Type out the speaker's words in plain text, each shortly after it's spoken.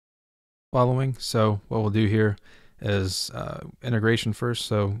following. So what we'll do here is integration first.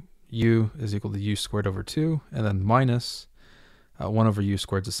 So u is equal to u squared over 2, and then minus 1 over u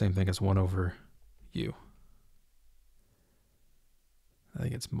squared is the same thing as 1 over u. I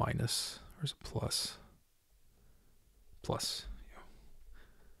think it's minus. Where's a plus? Plus u.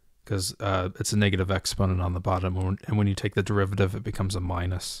 Because it's a negative exponent on the bottom, and when you take the derivative, it becomes a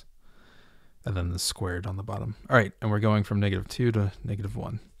minus, and then the squared on the bottom. All right, and we're going from -2 to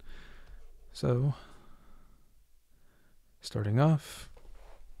 -1. So starting off,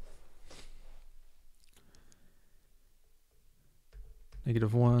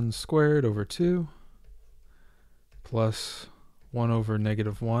 -1 squared over 2 plus 1 over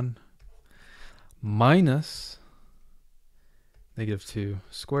 -1 minus -2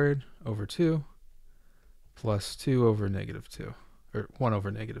 squared over 2 plus 2 over -2, or 1 over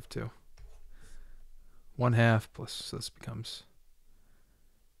 -2. 1/2 plus, so this becomes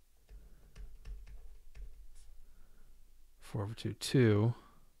 4 over 2, 2.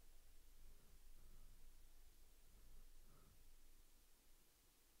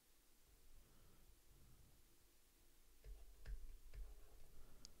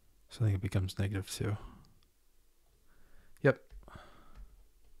 So I think it becomes -2. Yep. And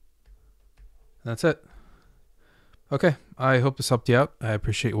that's it. Okay, I hope this helped you out. I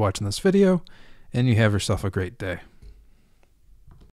appreciate you watching this video, and you have yourself a great day.